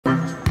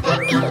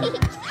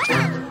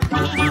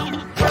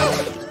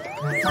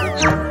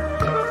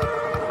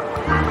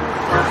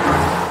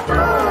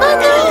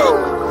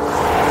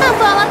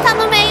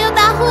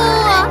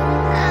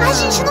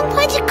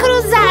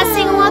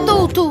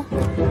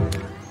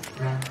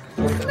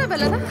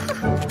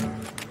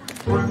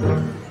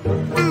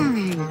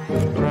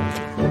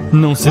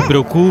Não se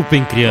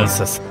preocupem,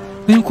 crianças.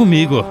 Venham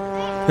comigo.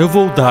 Eu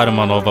vou dar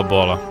uma nova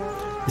bola.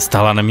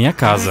 Está lá na minha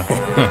casa.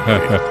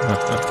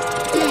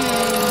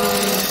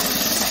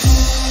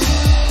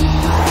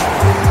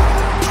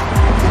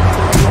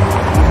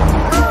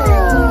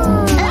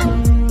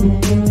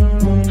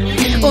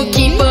 O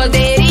que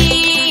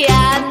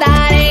poderia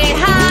dar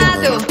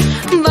errado?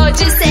 Vou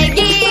te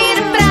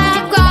seguir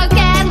pra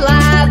qualquer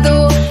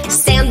lado.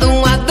 Sendo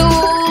um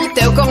adulto,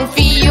 eu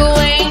confio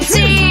em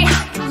ti.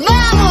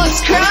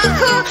 Vamos,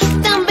 Croco,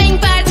 também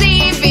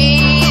pode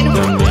vir.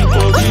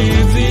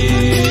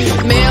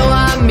 Meu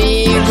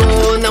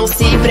amigo, não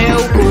se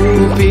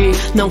preocupe.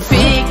 Não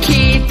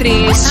fique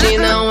triste,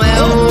 não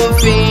é o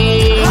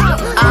fim.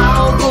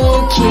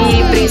 Algo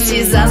que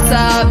precisa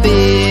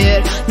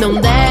saber. Não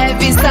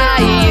deve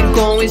sair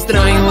com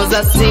estranhos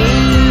assim.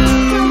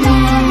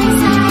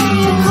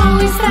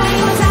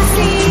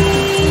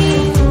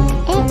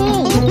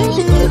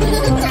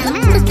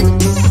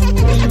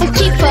 O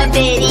que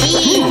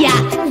poderia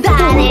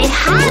dar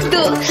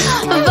errado?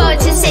 Vou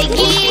te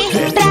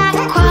seguir pra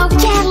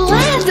qualquer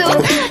lado.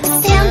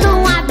 Sendo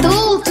um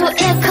adulto,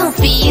 eu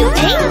confio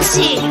em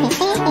ti.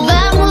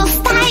 Vamos,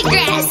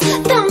 Tigers,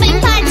 também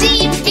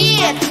pode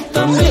vir.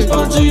 Também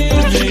pode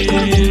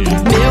vir.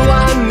 Meu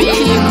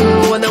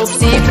amigo, não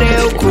se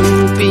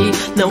preocupe.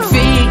 Não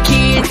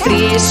fique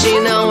triste,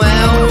 não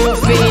é o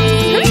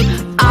fim.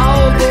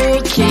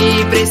 Algo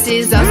que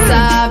precisa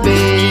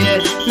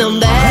saber. Não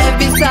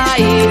deve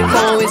sair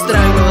com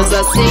estranhos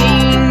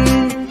assim.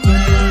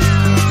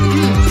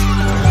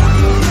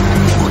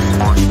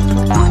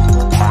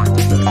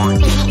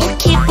 O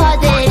que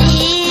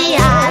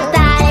poderia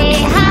dar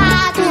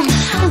errado?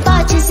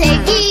 Pode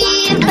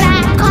seguir pra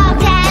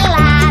qualquer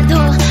lado.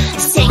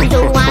 Sendo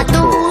um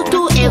adulto,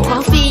 eu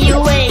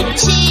confio em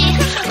ti.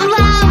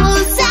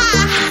 Vamos lá,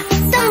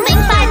 também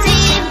pode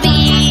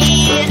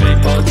vir. Também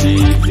pode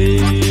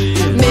vir.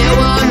 Meu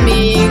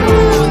amigo,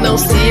 não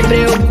se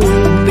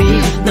preocupe.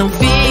 Não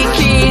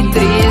fique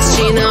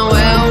triste, não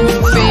é o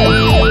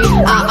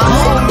fim. Há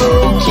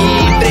algo que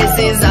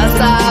precisa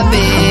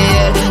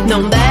saber.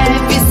 Não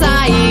deve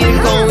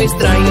sair com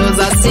estranhos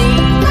assim.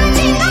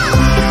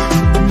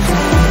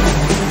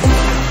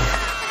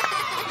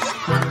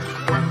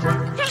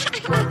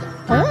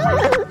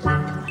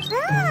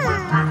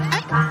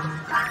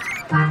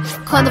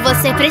 Quando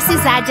você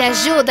precisar de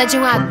ajuda de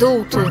um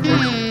adulto,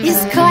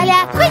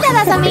 escolha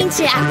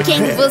cuidadosamente a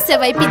quem você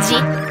vai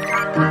pedir.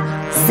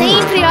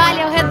 Sempre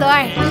olhe ao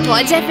redor.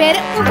 Pode haver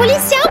um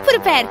policial por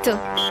perto.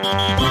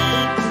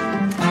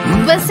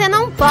 Você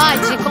não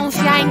pode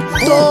confiar em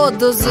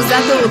todos os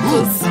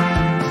adultos.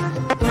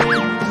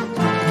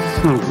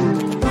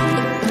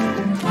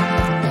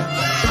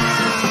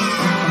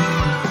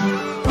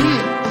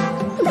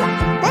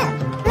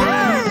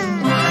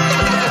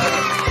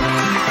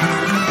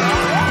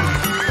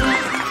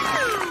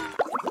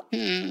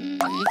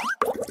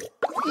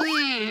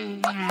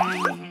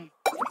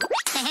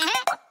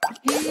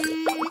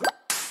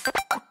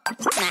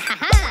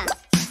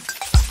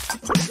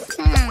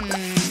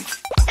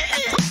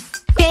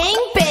 Quem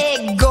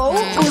pegou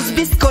os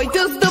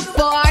biscoitos do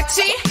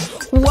pote?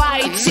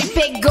 White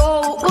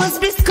pegou os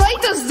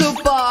biscoitos do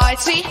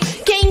pote.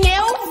 Quem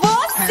eu?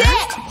 Você?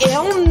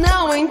 Eu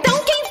não, então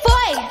quem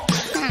foi?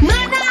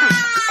 Mana!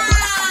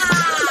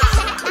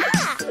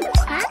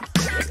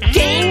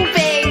 Quem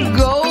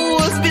pegou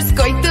os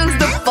biscoitos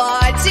do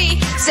pote?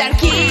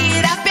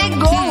 Shakira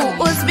pegou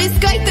os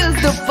biscoitos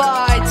do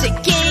pote.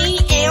 Quem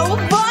eu?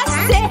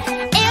 Você?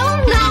 Eu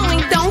não,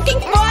 então quem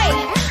foi?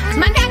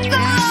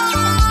 Macaco!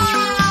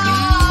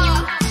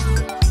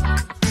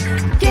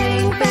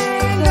 Quem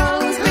pegou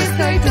os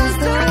biscoitos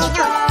do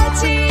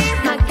pote?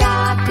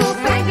 Macaco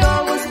pegou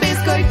os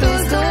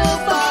biscoitos do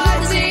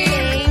pote.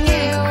 Quem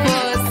eu?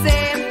 Você?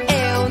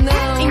 Eu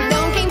não,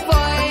 então quem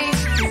foi?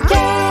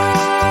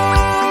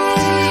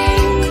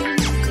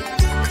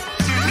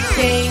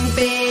 Quem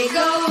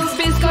pegou os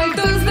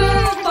biscoitos do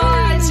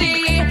pote?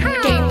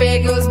 Quem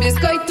pegou os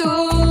biscoitos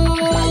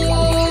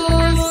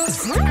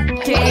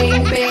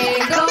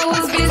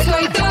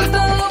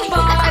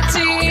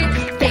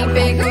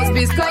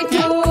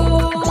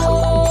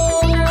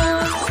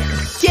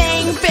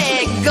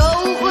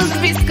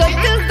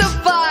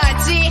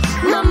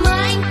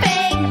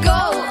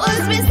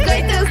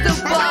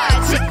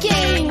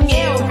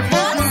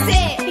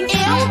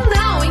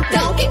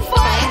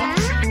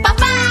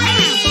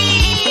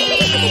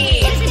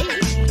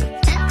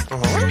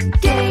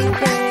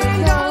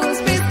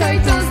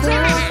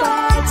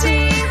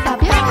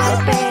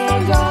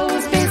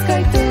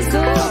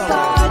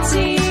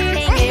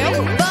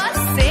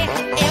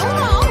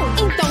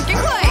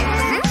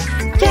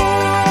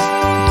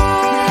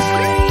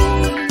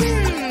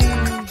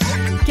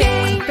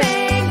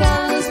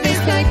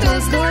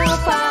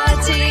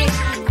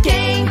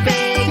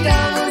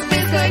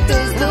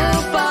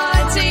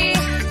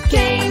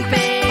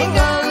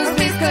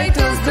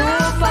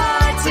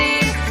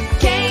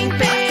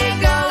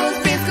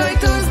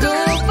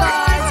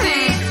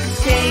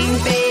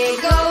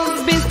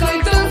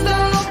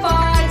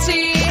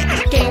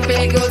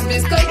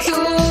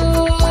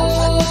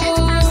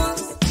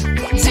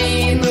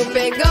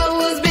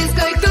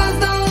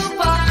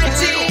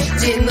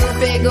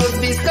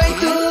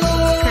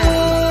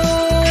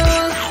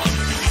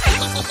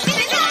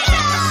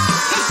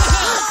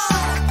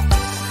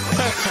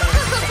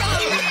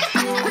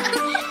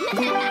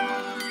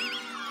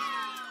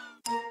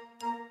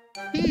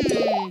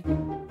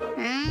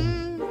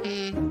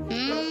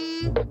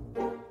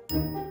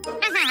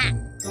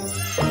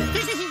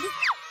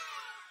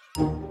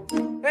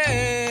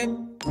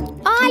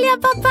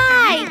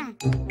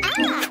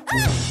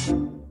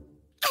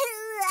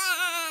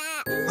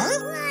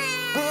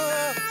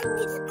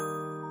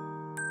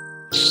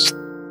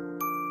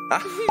Não,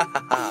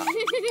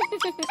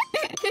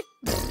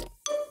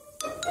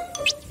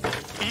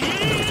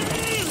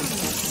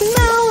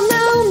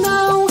 não,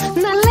 não,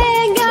 não é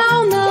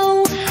legal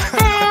não.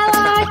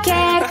 Ela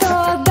quer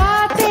toda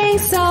a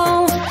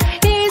atenção.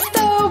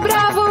 Estou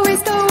bravo,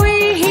 estou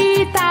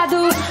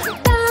irritado.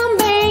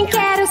 Também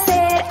quero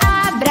ser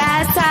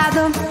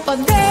abraçado.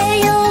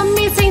 Odeio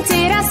me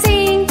sentir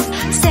assim.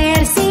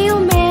 Ser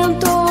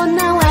ciumento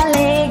não é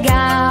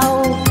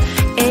legal.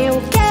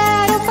 Eu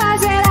quero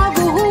fazer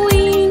algo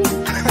ruim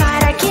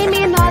para que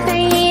me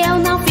notem e eu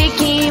não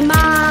fique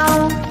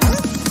mal.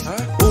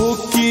 O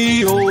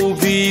que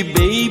houve,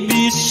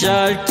 Baby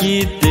Shark?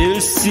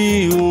 Ter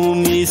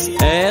ciúmes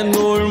é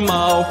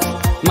normal,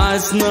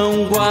 mas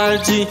não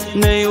guarde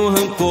nenhum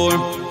rancor.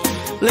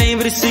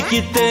 Lembre-se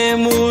que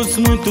temos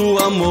muito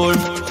amor.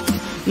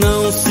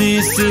 Não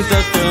se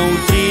sinta tão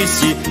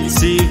triste,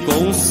 se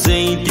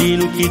concentre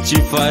no que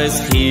te faz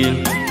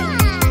rir.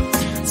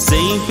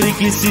 Sempre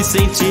que se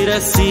sentir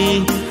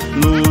assim,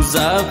 nos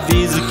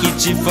avise que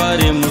te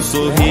faremos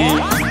sorrir.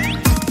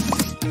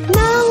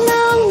 Não,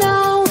 não,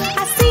 não,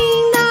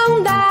 assim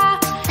não dá.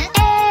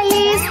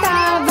 Ele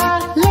estava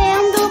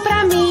lendo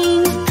pra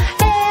mim.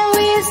 Eu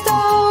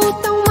estou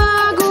tão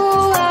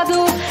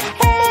magoado.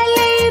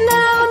 Ele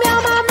não me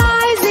ama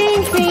mais,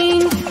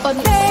 enfim.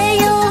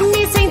 Odeio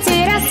me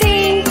sentir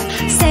assim.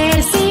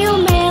 Ser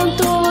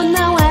ciumento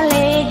não é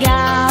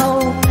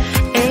legal.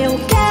 Eu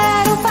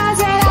quero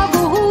fazer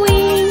algo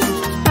ruim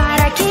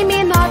para que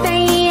me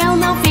notem e eu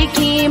não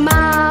fique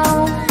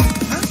mal.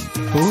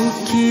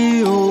 O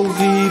que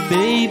houve,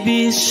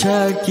 Baby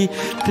Shark?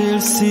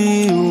 Ter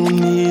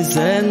ciúmes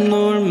é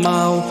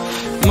normal,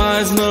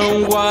 mas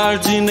não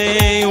guarde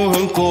nenhum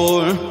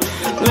rancor.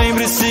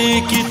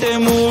 Lembre-se que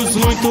temos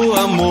muito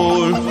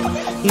amor.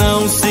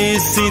 Não se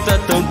sinta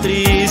tão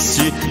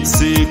triste,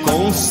 se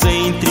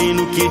concentre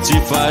no que te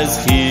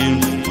faz rir.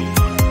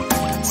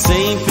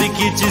 Sempre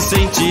que te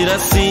sentir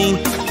assim,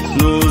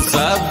 nos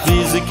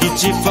avise que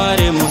te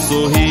faremos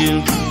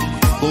sorrir.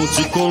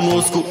 Conte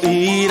conosco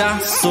e irá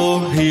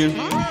sorrir.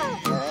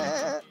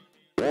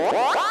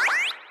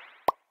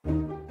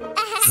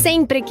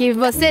 Sempre que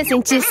você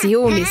sentir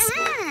ciúmes,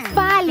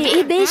 fale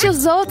e deixe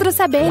os outros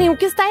saberem o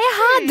que está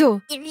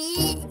errado.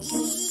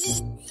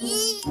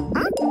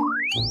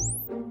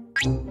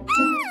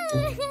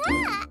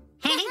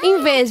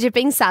 Em vez de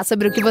pensar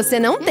sobre o que você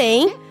não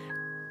tem,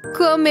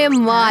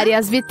 comemore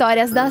as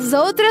vitórias das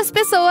outras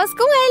pessoas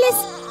com eles.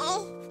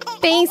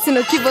 Pense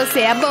no que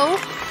você é bom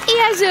e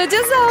ajude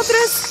os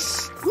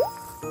outros.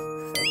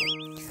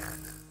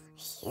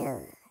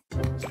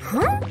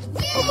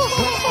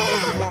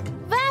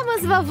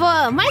 Vamos,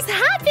 vovô, mais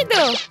rápido!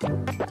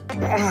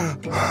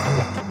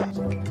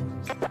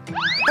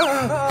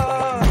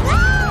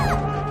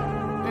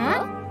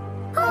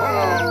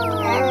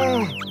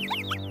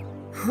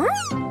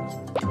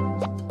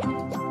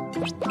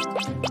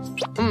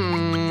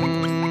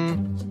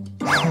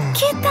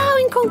 Que tal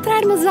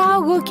encontrarmos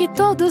algo que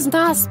todos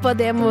nós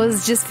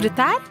podemos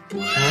desfrutar?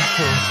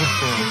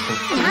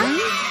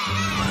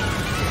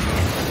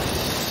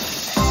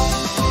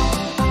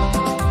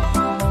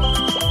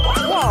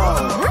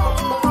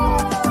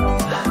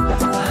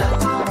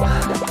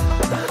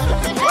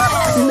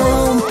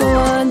 Não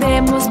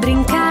podemos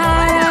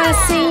brincar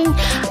assim.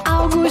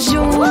 Algo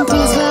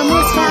juntos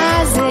vamos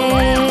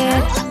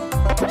fazer.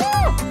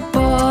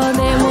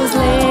 Podemos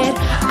ler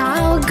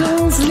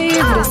alguns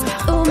livros,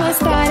 uma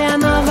história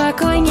nova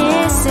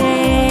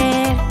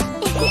conhecer.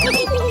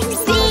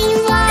 Sim,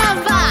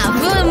 vovó,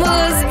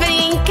 vamos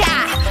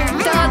brincar.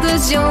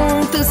 Todos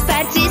juntos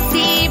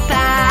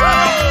participar.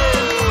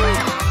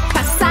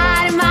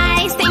 Passar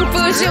mais tempo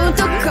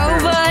junto com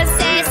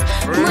vocês.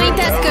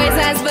 Muitas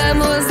coisas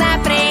vamos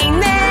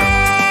aprender.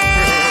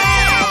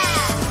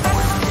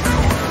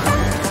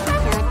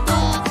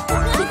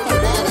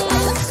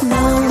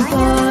 Não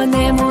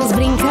podemos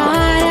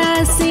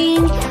brincar assim.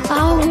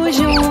 Algo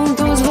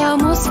juntos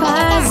vamos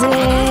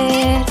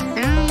fazer.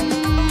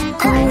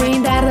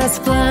 Cuidar das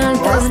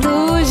plantas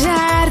do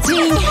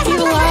jardim e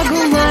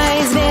logo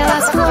mais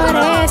vê-las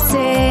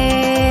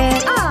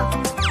florescer.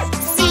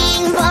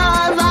 Sim,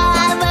 vovó,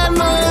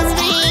 vamos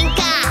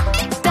brincar.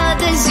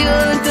 Todos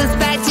juntos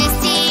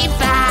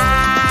participar.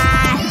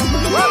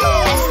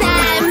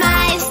 Passar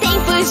mais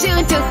tempo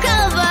junto com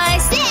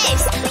vocês.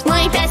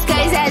 Muitas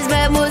coisas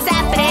vamos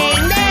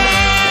aprender.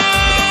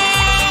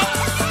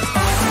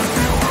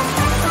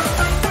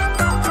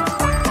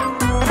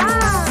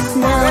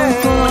 Não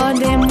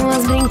podemos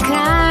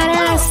brincar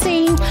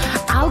assim.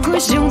 Algo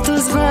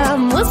juntos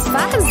vamos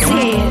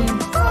fazer.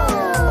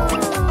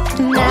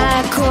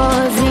 Na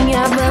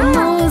cozinha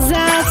vamos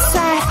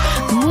assar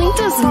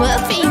muitos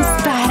muffins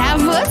para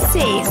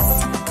vocês.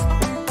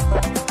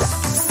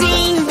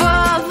 Sim,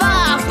 vovó,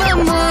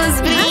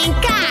 vamos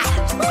brincar.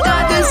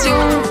 Todos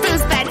juntos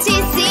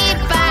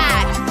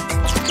participar.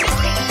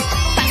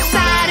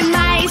 Passar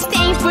mais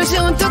tempo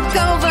junto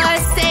com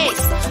vocês.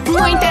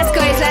 Muitas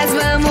coisas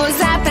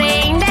vamos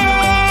aprender.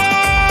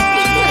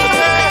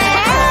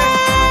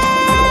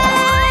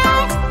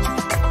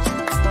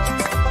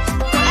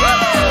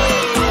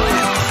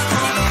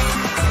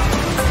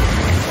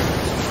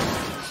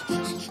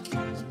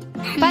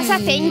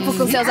 passatempo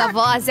com seus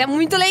avós é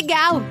muito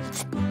legal.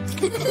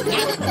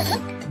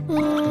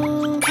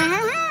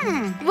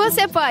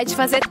 Você pode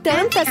fazer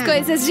tantas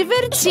coisas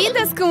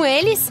divertidas com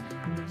eles.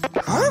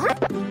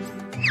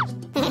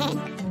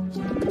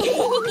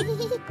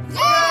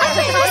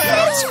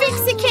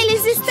 Certifique-se que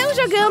eles estão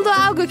jogando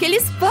algo que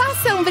eles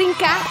possam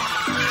brincar.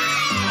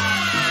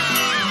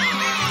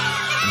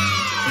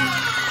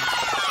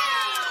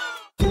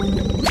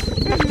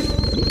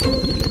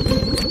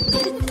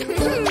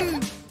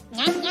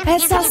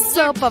 Essa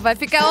sopa vai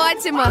ficar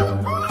ótima.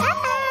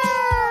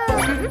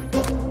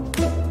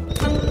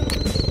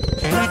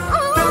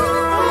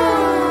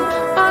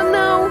 Oh,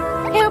 não!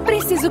 Eu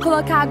preciso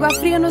colocar água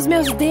fria nos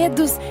meus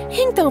dedos.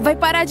 Então vai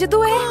parar de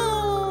doer.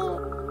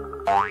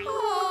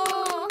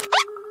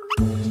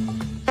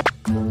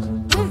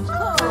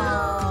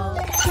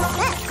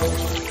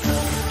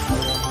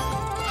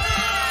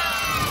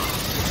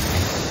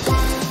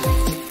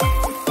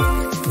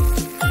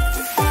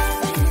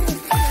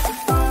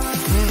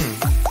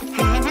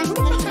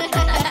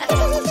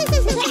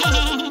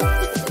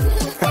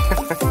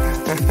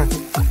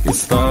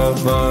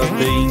 Estava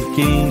bem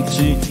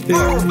quente,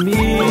 eu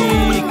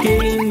me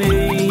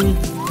queimei.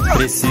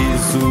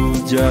 Preciso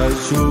de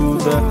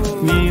ajuda,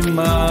 me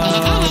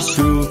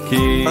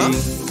machuquei.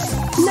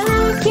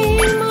 Na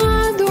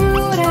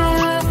queimadura,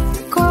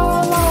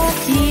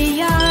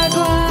 coloque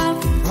água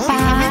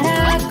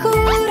para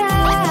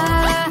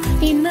curar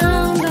e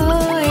não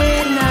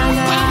doer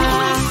nada.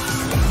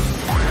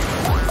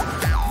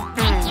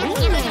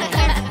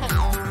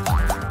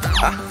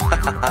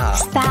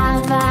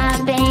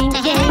 Estava bem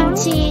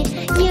quente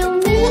e eu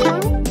me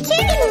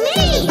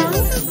queimei.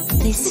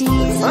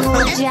 Preciso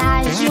de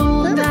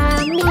ajuda,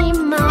 me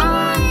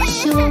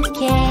machuquei.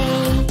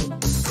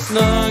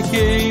 Na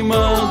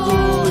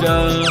queimadura,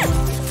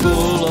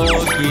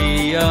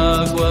 coloque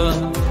água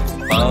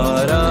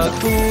para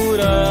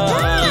curar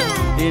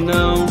e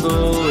não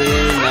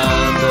doer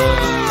nada.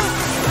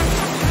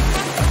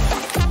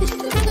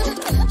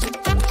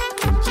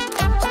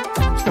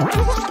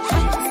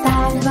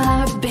 Estava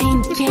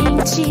bem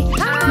quente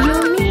e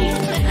eu me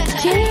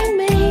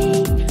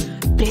queimei.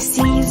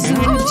 Preciso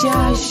de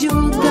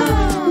ajuda,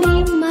 me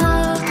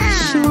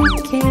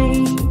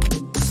machuquei.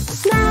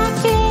 Na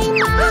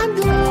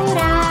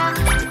queimadura,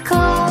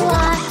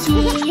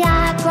 coloque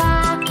água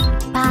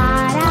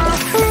para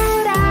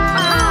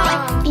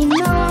curar e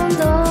não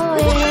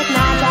doer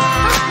nada.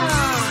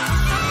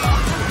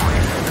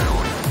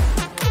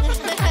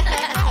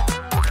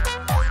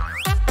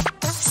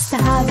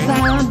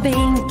 Estava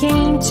bem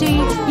quente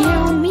e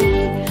eu me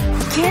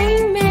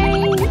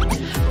queimei.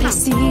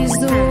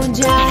 Preciso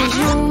de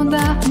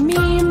ajuda,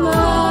 me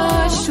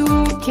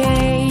machuquei.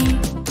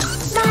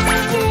 Na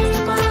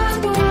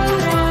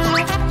queimadura,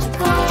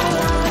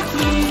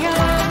 coloque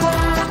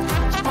água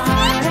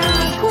para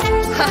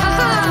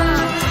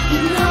curar e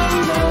não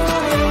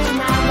doer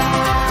nada.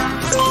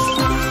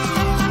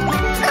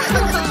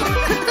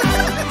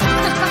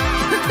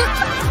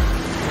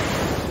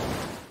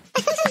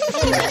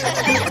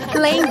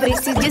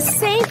 Lembre-se de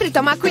sempre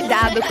tomar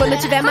cuidado quando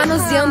estiver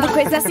manuseando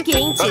coisas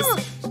quentes.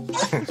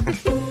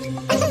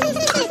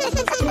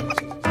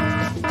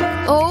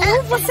 Ou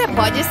você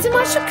pode se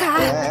machucar.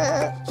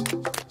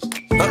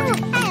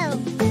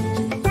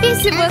 E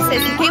se você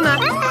se queimar,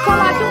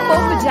 coloque um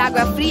pouco de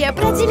água fria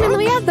para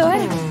diminuir a dor.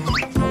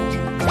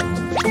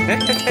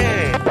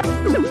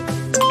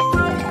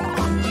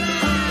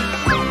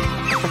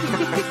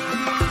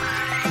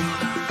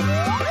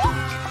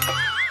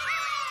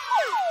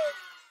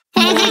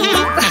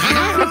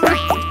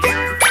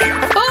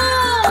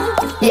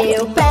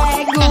 Eu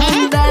pego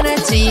um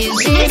donut e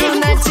giro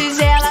na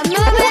tigela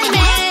no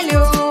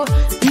vermelho.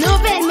 No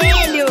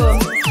vermelho,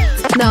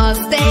 nós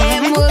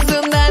temos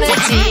um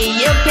donut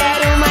e eu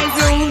quero mais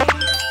um.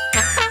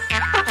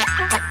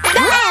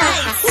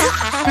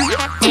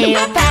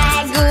 Eu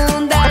pego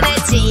um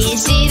donut e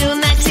giro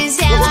na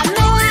tigela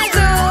no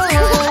azul.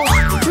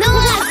 No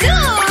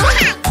azul,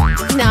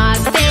 nós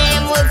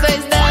temos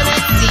dois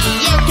donuts e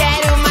eu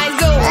quero mais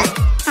um.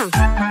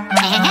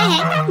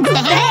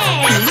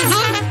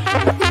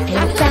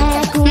 Eu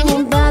pego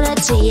um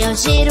donut e eu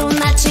giro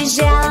na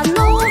tigela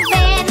no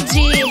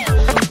verde.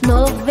 No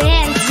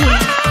verde,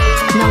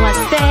 nós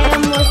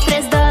temos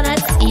três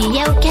donuts e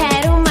eu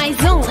quero mais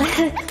um.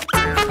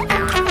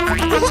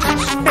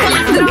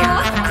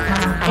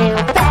 Eu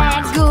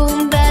pego um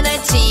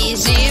donut e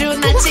giro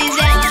na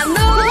tigela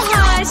no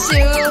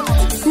roxo.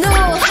 No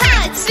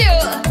roxo,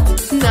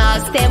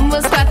 nós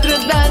temos quatro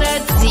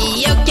donuts e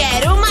eu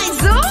quero mais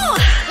um.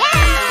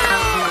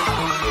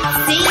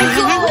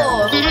 Cinco.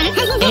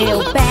 Eu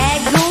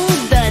pego um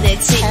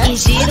donut e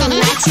giro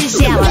na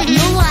tigela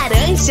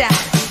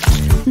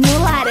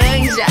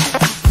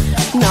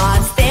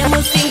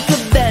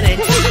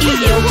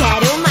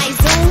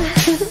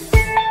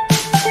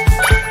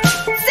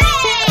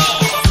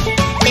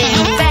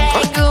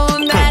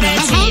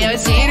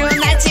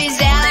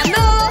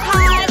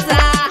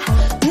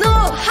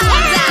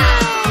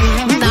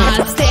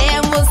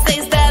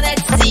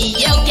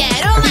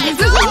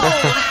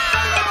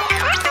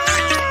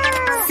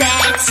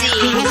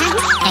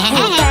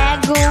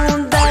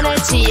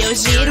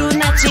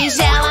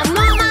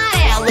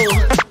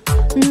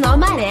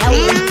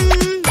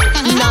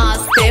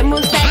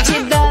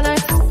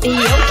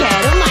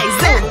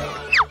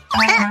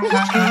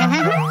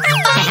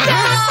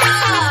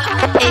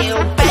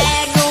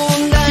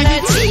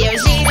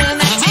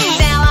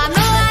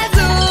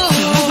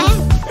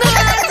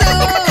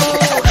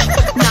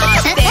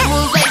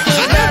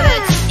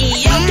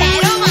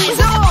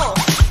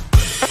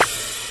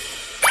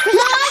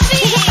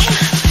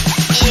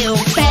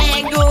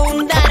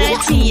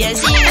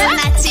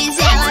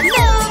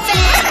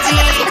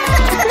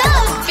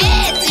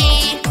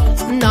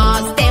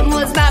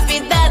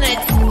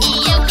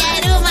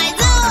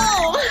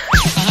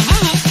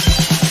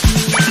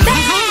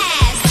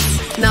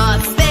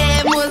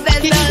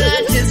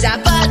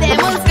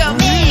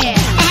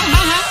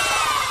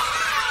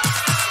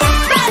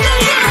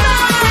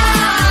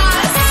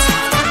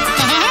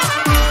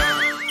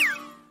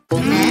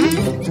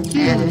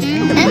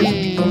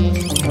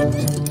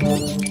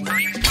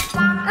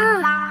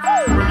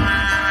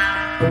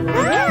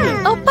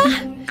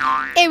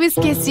Eu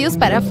esqueci os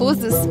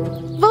parafusos.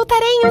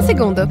 Voltarei em um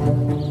segundo.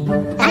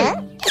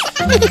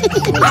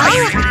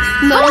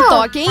 Não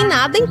toquem em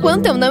nada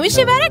enquanto eu não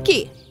estiver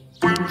aqui.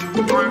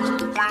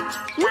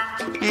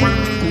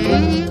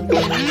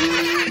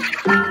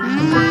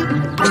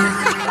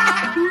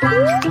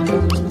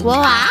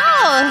 Uau!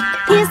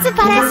 Isso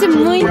parece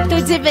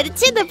muito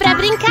divertido para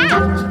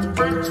brincar.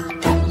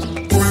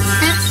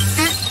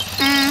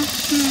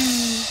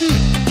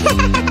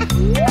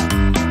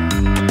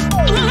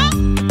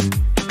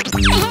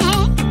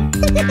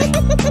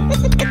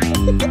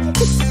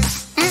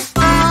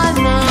 Ah,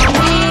 não,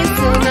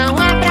 isso não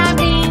é pra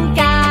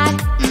brincar.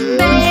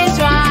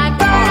 Beijo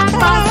agora,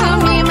 posso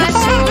me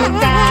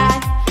machucar.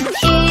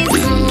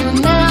 Isso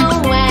não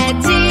é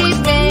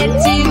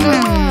divertido.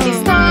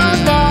 Estou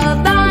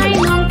dodói,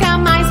 nunca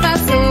mais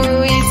faço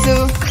isso.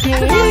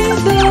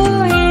 Querido,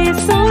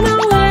 isso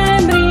não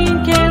é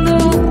brinquedo.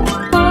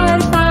 Por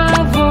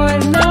favor,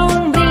 não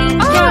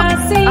brinque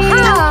assim.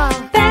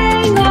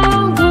 Tenho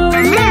algo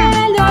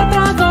melhor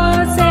pra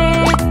você.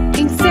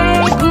 Em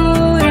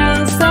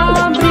segurança,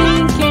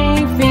 brinque,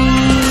 enfim.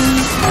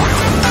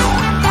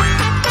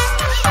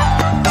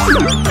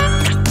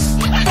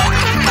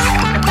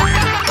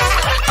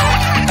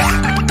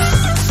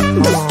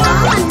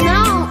 Oh,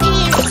 não,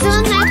 isso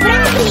não é pra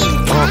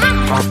brincar.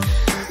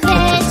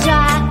 Beijo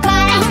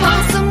agora,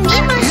 posso me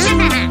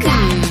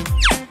machucar.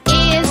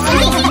 Isso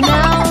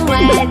não é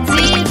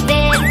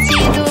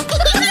divertido.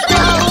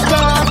 Estou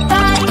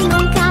dodói,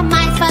 nunca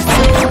mais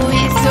faço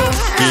isso.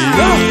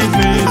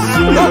 Querido,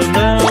 isso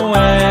não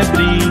é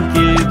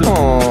brinquedo.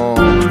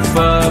 Por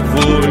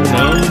favor,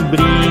 não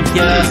brinque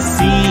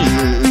assim.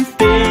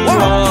 Tenho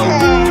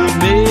algo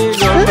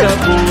melhor pra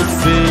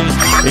você.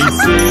 Em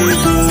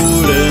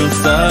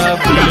segurança,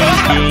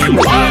 brinque,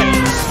 enfim.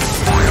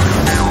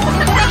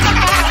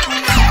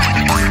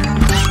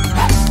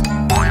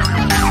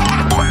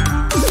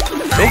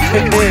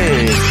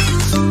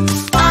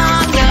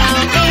 Oh, não,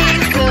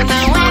 isso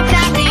não é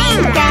pra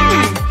brincar.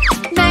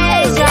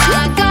 Beijo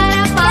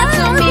agora,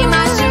 posso me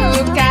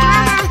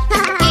machucar.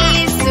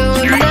 Isso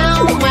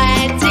não é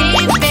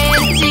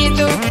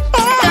divertido.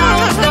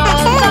 Estou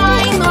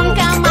dodói,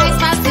 nunca mais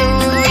faço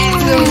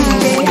isso.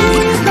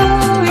 Querido,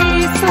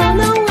 isso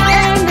não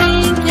é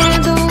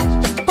brinquedo.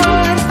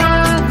 Por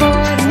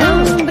favor, não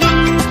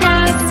brinque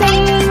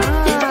assim.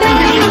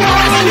 Tenho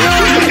algo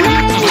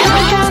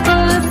melhor pra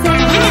você.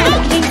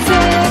 Em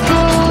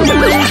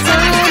segurança,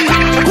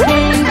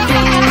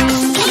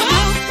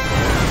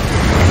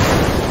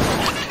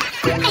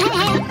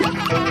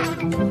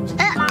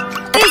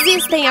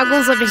 Existem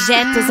alguns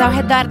objetos ao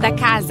redor da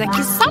casa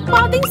que só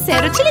podem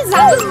ser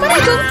utilizados por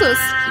adultos.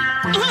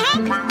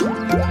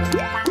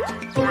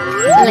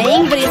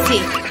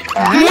 Lembre-se,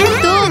 nem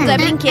tudo é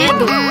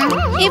brinquedo.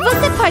 E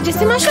você pode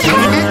se machucar.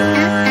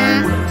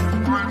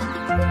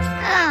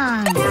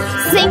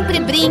 Sempre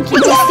brinque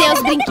de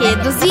seus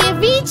brinquedos e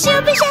evite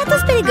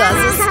objetos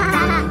perigosos.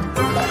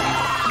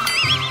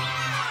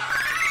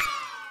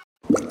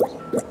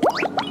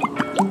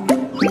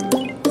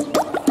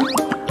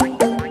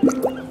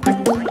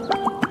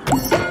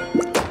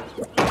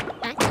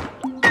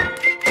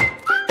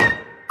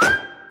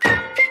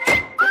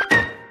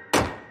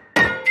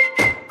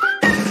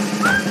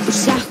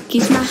 Os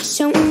charques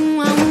marcham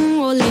um a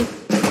um, olê,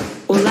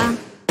 olá.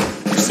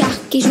 Os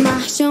charques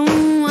marcham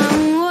um a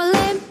um,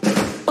 olê,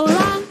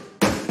 olá.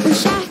 Os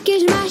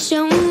charques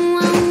marcham um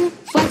a um,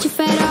 forte,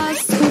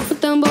 feroz, rufo,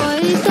 tambor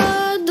e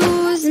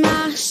todos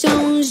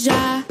marcham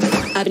já.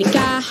 A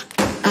brincar,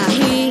 a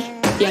rir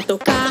e a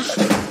tocar.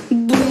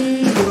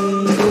 Bum,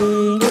 bum,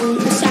 bum, bum.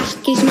 Os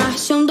charques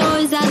marcham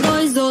 2 a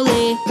 2,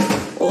 olê,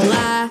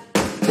 olá.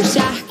 Os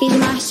charques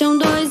marcham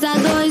 2 a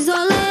 2,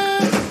 olê,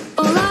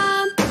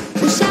 olá.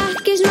 Os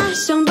charques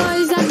marcham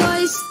 2 a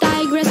 2,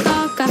 Tigres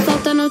toca,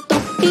 solta no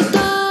tom e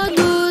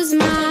todos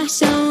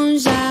marcham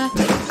já.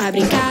 A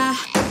brincar,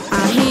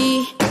 a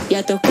rir e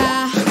a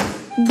tocar.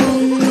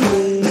 Bum,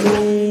 bum,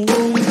 bum,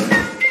 bum.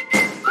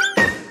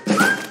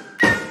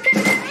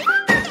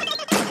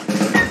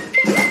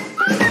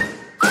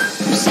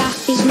 Os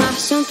charques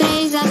marcham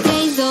 3 a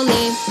 3,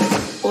 olê,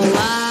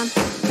 olá.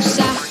 Os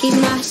charques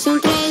marcham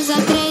 3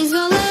 a 3,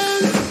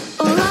 olê,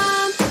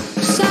 olá.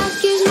 Os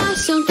charques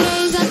marcham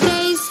 3 a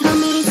 3,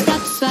 hammer,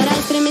 status, fará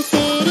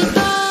estremecer e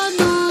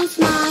todos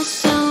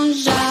marcham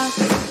já.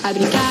 A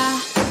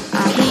brincar,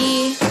 a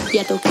rir e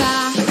a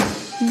tocar.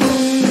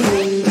 Bum,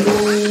 bum,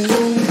 bum,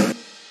 bum.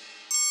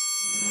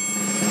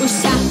 Os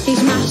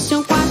charques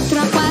marcham 4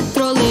 a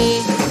 4,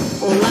 olê,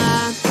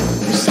 olá.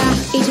 Os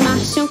charques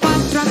marcham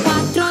 4 a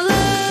 4,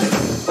 olê,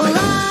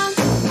 olá.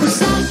 Os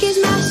charques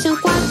marcham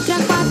 4 a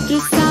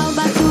 4,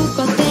 salva,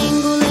 tuco,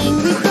 tengo,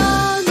 lengo e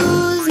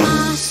todos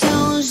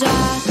marcham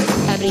já.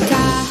 A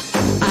brincar,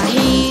 a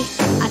rir,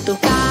 a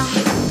tocar.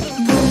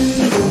 Bum,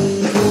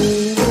 bum,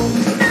 bum, bum.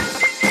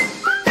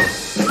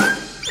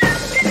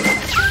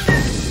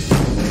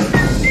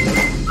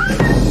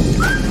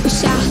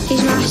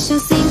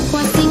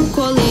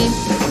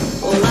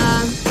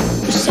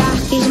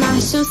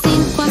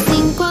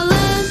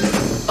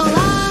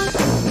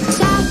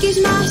 Sharks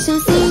marcham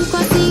 5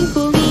 a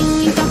 5,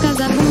 em toca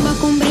zabumba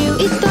com bril.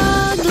 E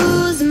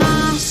todos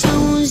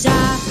marcham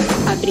já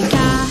a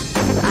brincar,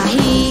 a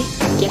rir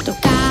e a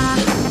tocar.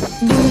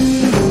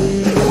 Bum,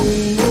 bum,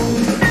 bum,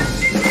 bum.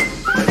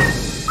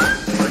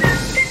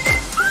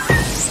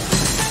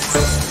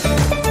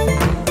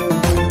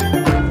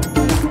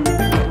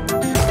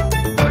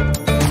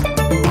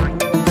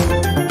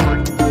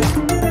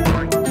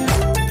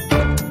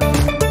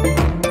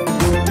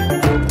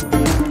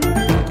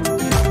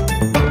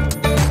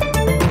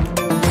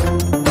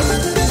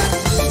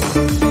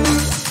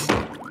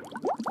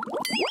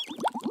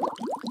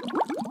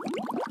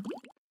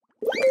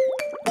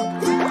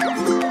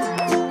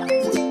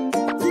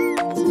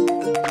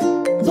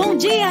 Bom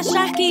dia,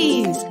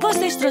 Sharks!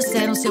 Vocês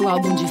trouxeram seu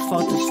álbum de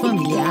fotos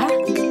familiar?